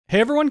Hey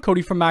everyone,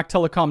 Cody from Mac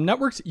Telecom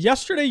Networks.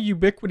 Yesterday,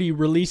 Ubiquiti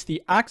released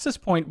the Access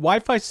Point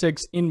Wi-Fi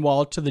 6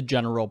 in-wall to the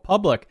general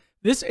public.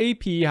 This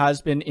AP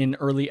has been in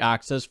early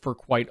access for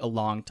quite a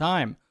long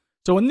time.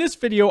 So in this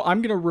video,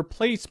 I'm going to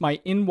replace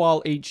my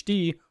in-wall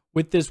HD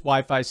with this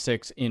Wi-Fi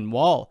 6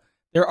 in-wall.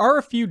 There are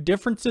a few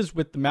differences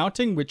with the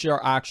mounting, which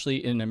are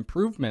actually an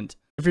improvement.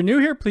 If you're new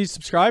here, please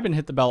subscribe and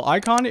hit the bell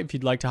icon. If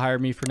you'd like to hire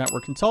me for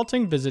network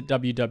consulting, visit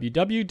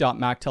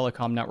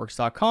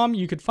www.mactelecomnetworks.com.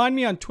 You could find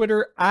me on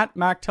Twitter at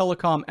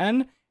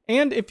MacTelecomN.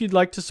 And if you'd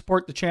like to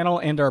support the channel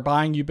and are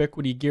buying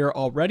Ubiquiti gear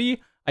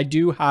already, I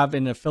do have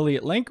an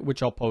affiliate link,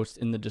 which I'll post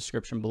in the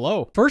description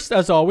below. First,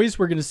 as always,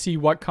 we're going to see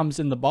what comes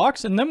in the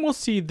box, and then we'll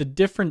see the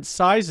different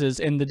sizes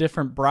and the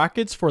different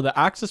brackets for the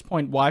Access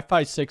Point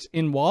Wi-Fi 6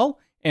 in-wall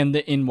and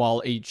the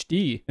in-wall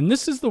HD. And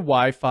this is the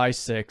Wi-Fi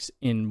 6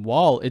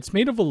 in-wall. It's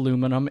made of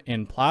aluminum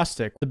and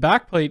plastic. The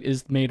backplate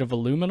is made of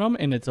aluminum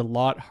and it's a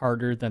lot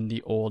harder than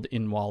the old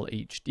in-wall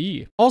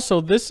HD. Also,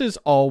 this is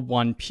all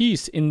one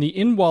piece. In the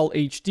in-wall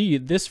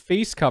HD, this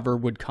face cover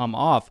would come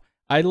off.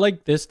 I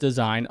like this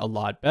design a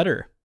lot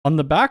better. On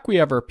the back, we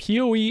have our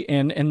PoE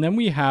in, and then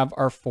we have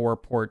our 4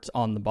 ports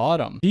on the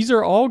bottom. These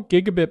are all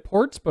gigabit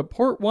ports, but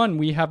port 1,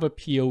 we have a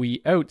PoE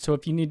out. So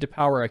if you need to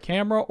power a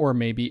camera or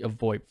maybe a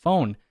VoIP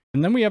phone.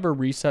 And then we have a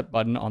reset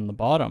button on the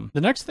bottom. The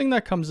next thing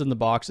that comes in the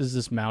box is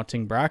this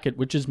mounting bracket,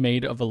 which is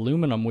made of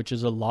aluminum, which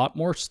is a lot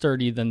more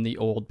sturdy than the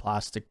old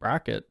plastic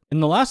bracket.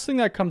 And the last thing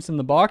that comes in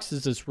the box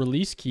is this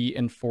release key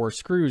and 4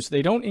 screws.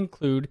 They don't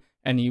include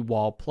any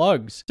wall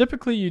plugs.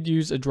 Typically, you'd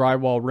use a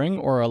drywall ring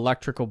or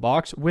electrical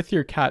box with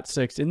your Cat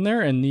 6 in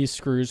there, and these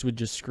screws would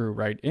just screw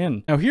right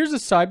in. Now here's a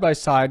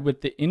side-by-side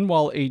with the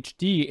in-wall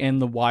HD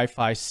and the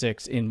Wi-Fi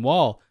 6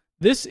 in-wall.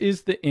 This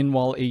is the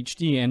in-wall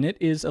HD, and it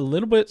is a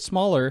little bit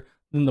smaller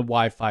than the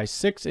Wi-Fi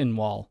 6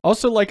 in-wall.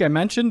 Also, like I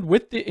mentioned,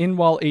 with the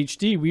in-wall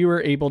HD, we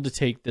were able to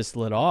take this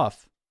lid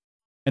off.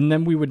 And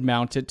then we would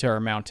mount it to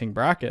our mounting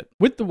bracket.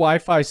 With the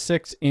Wi-Fi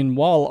 6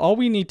 in-wall, all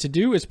we need to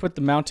do is put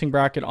the mounting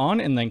bracket on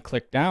and then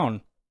click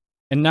down.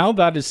 And now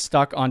that is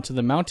stuck onto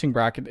the mounting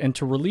bracket. And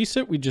to release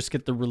it, we just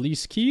get the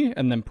release key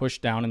and then push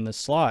down in the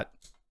slot.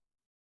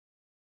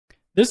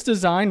 This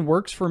design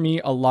works for me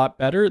a lot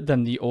better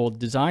than the old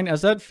design,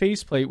 as that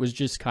faceplate was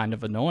just kind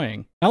of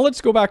annoying. Now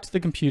let's go back to the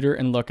computer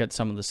and look at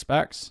some of the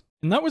specs.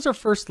 And that was our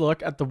first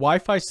look at the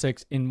Wi-Fi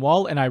 6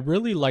 in-wall, and I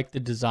really like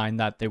the design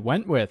that they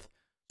went with.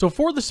 So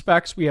for the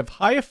specs, we have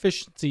high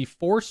efficiency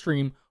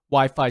 4-stream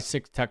Wi-Fi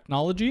 6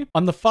 technology.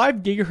 On the 5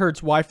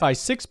 GHz Wi-Fi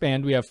 6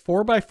 band, we have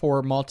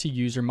 4x4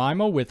 multi-user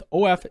MIMO with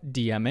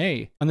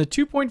OFDMA. On the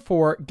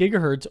 2.4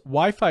 GHz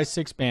Wi-Fi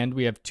 6 band,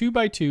 we have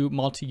 2x2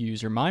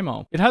 multi-user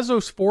MIMO. It has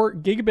those 4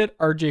 gigabit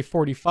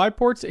RJ45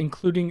 ports,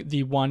 including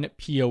the one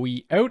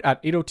PoE out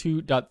at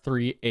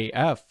 802.3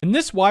 AF. And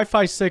this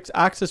Wi-Fi 6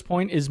 access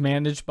point is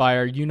managed by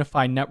our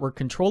Unifi network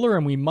controller,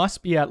 and we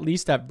must be at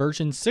least at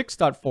version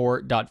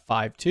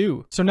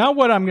 6.4.52. So now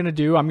what I'm going to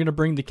do, I'm going to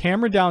bring the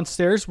camera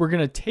downstairs. We're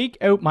going to take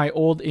out my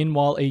old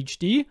in-wall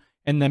HD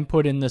and then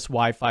put in this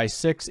Wi-Fi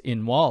 6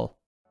 in-wall.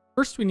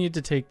 First, we need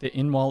to take the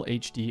in-wall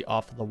HD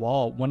off of the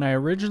wall. When I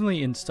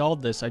originally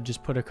installed this, I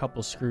just put a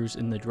couple screws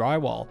in the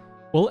drywall.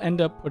 We'll end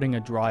up putting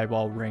a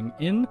drywall ring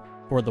in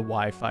for the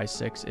Wi-Fi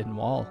 6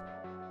 in-wall.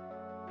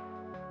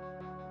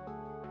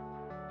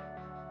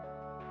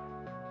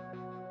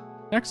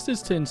 Next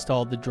is to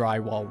install the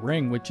drywall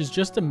ring, which is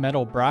just a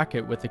metal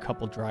bracket with a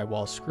couple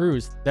drywall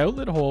screws. The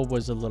outlet hole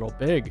was a little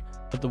big,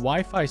 but the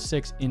Wi-Fi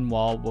 6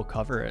 in-wall will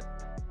cover it.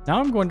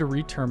 Now I'm going to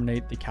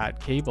re-terminate the Cat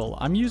cable.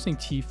 I'm using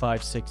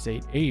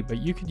T568A, but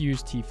you could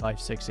use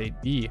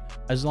T568B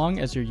as long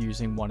as you're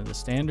using one of the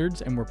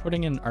standards, and we're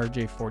putting an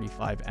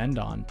RJ45 end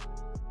on.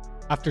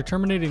 After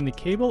terminating the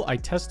cable, I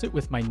test it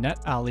with my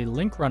NetAlley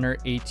Link Runner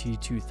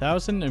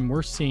AT2000, and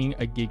we're seeing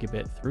a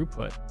gigabit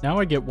throughput. Now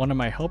I get one of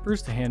my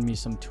helpers to hand me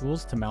some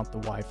tools to mount the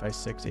Wi-Fi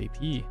 6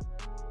 AP.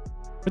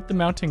 With the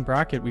mounting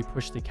bracket, we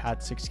push the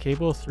Cat 6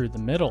 cable through the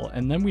middle,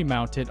 and then we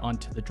mount it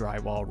onto the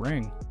drywall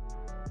ring.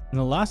 And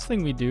the last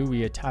thing we do,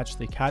 we attach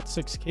the Cat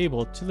 6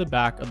 cable to the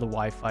back of the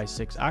Wi-Fi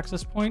 6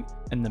 access point,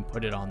 and then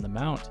put it on the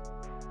mount.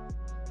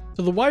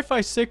 So the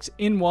Wi-Fi 6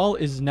 in-wall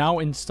is now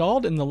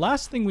installed, and the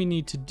last thing we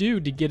need to do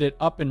to get it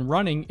up and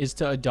running is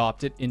to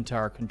adopt it into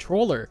our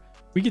controller.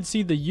 We can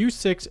see the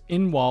U6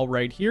 in-wall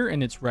right here,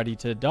 and it's ready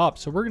to adopt.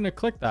 So we're going to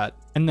click that,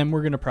 and then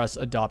we're going to press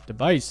Adopt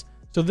Device.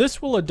 So this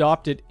will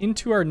adopt it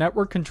into our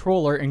network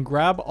controller and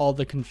grab all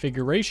the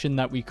configuration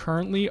that we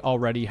currently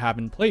already have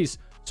in place.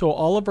 So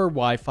all of our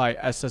Wi-Fi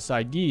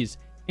SSIDs,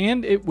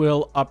 and it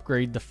will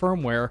upgrade the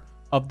firmware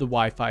of the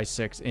Wi-Fi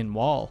 6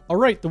 in-wall.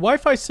 Alright, the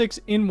Wi-Fi 6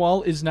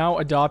 in-wall is now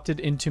adopted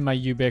into my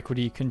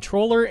Ubiquiti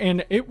controller,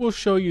 and it will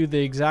show you the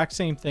exact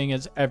same thing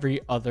as every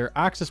other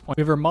access point.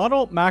 We have our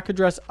model, MAC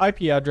address,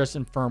 IP address,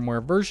 and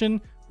firmware version.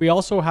 We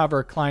also have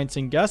our clients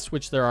and guests,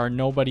 which there are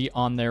nobody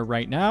on there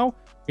right now.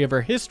 We have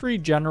our history,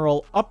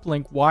 general,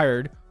 uplink,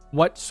 wired,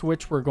 what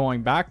switch we're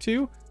going back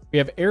to. We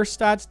have air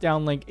stats,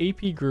 downlink,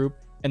 AP group,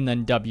 and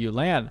then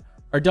WLAN.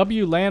 Our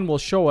WLAN will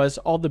show us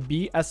all the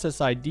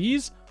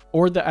BSSIDs,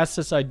 or the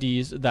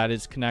SSIDs that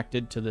is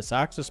connected to this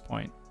access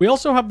point. We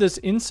also have this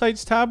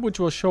Insights tab, which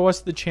will show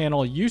us the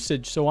channel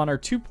usage. So on our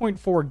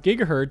 2.4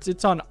 gigahertz,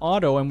 it's on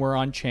auto and we're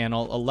on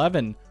channel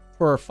 11.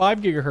 For our 5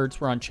 gigahertz,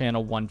 we're on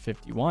channel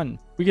 151.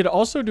 We could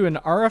also do an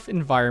RF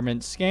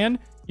environment scan.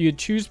 You could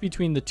choose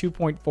between the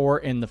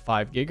 2.4 and the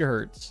 5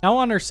 gigahertz. Now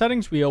on our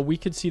settings wheel, we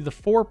could see the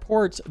 4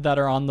 ports that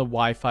are on the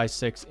Wi-Fi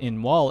 6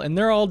 in wall, and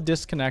they're all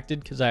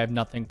disconnected because I have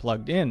nothing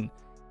plugged in.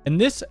 And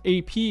this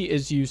AP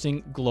is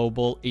using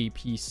global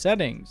AP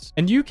settings.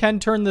 And you can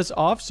turn this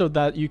off so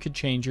that you could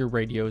change your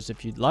radios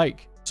if you'd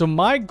like. So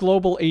my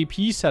global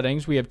AP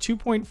settings, we have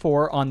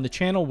 2.4 on the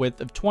channel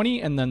width of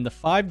 20 and then the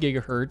 5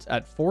 gigahertz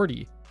at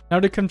 40. Now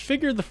to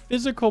configure the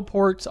physical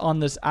ports on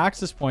this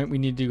access point, we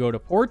need to go to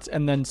ports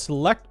and then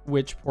select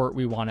which port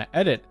we want to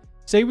edit.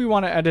 Say we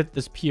want to edit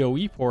this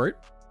PoE port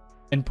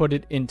and put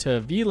it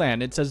into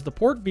VLAN. It says the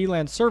port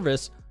VLAN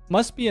service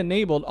must be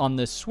enabled on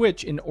this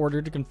switch in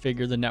order to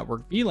configure the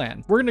network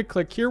VLAN. We're going to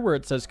click here where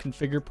it says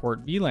configure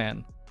port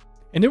VLAN.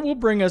 And it will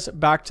bring us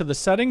back to the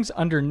settings.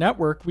 Under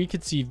network, we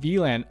could see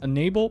VLAN,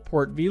 enable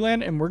port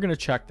VLAN, and we're going to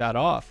check that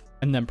off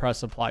and then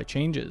press apply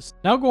changes.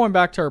 Now going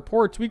back to our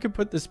ports, we could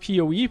put this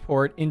PoE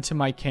port into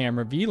my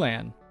camera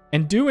VLAN.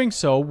 And doing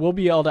so, we'll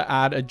be able to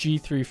add a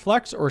G3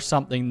 Flex or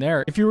something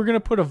there. If you were going to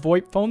put a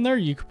VoIP phone there,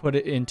 you could put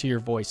it into your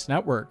voice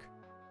network.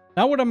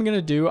 Now what I'm going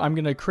to do, I'm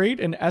going to create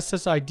an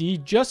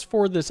SSID just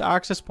for this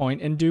access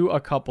point and do a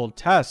couple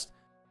tests.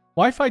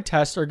 Wi-Fi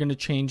tests are going to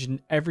change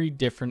in every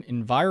different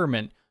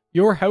environment.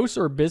 Your house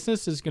or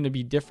business is going to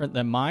be different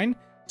than mine,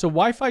 so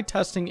Wi-Fi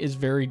testing is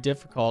very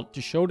difficult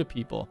to show to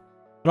people.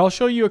 But I'll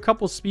show you a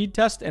couple speed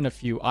tests and a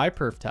few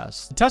iPerf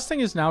tests. The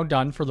testing is now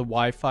done for the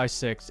Wi-Fi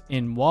 6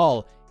 in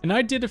wall, and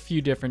I did a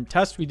few different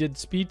tests. We did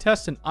speed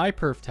test and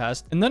iPerf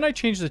test, and then I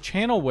changed the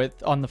channel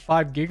width on the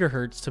 5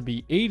 gigahertz to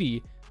be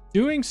 80.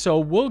 Doing so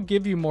will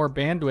give you more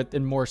bandwidth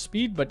and more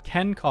speed, but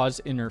can cause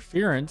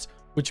interference,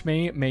 which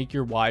may make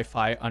your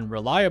Wi-Fi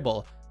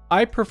unreliable.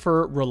 I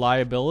prefer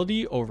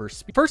reliability over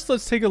speed. First,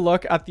 let's take a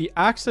look at the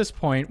access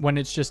point when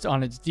it's just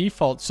on its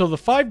default. So the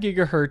 5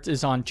 gigahertz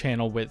is on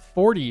channel width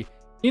 40.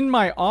 In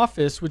my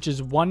office, which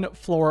is one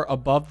floor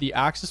above the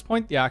access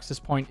point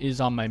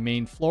is on my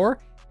main floor,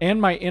 and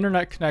my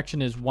internet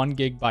connection is 1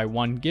 gig by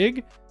 1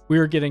 gig. We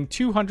are getting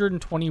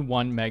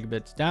 221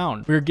 megabits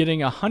down. We are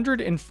getting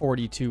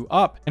 142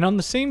 up. And on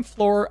the same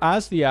floor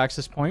as the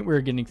access point,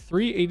 we're getting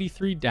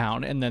 383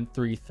 down and then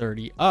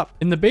 330 up.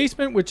 In the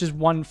basement, which is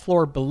one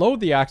floor below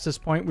the access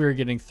point, we are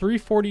getting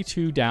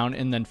 342 down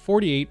and then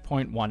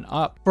 48.1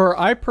 up. For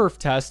our iPerf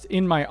test,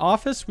 in my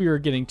office, we are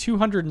getting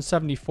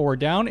 274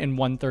 down and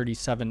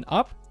 137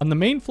 up. On the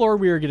main floor,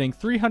 we are getting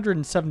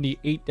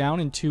 378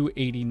 down and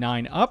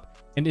 289 up.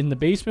 And in the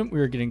basement, we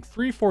are getting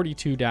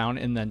 342 down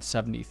and then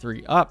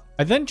 73 up.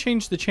 I then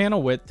changed the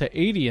channel width to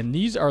 80, and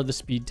these are the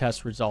speed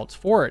test results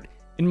for it.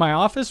 In my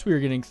office, we are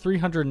getting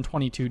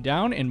 322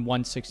 down and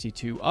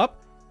 162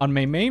 up. On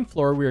my main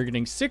floor, we are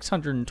getting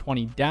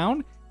 620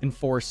 down and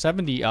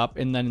 470 up.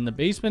 And then in the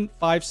basement,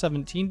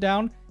 517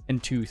 down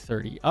and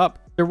 230 up.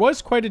 There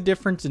was quite a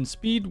difference in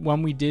speed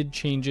when we did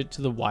change it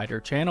to the wider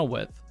channel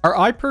width. Our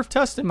iPerf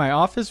test in my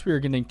office, we are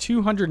getting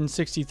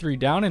 263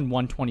 down and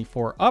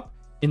 124 up.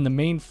 In the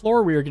main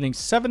floor, we are getting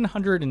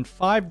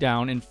 705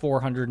 down and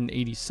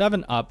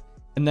 487 up.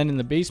 And then in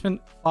the basement,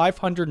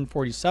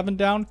 547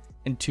 down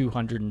and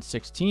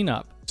 216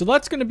 up. So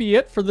that's going to be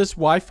it for this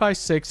Wi-Fi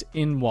 6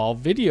 in-wall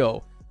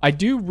video. I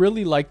do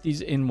really like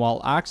these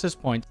in-wall access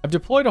points. I've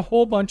deployed a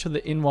whole bunch of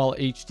the in-wall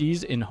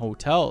HDs in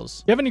hotels.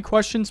 If you have any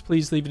questions,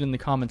 please leave it in the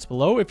comments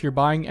below. If you're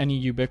buying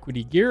any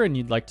Ubiquiti gear and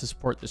you'd like to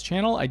support this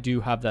channel, I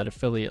do have that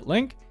affiliate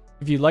link.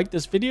 If you like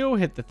this video,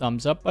 hit the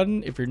thumbs up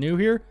button. If you're new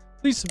here,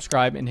 please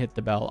subscribe and hit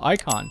the bell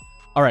icon.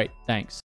 All right, thanks.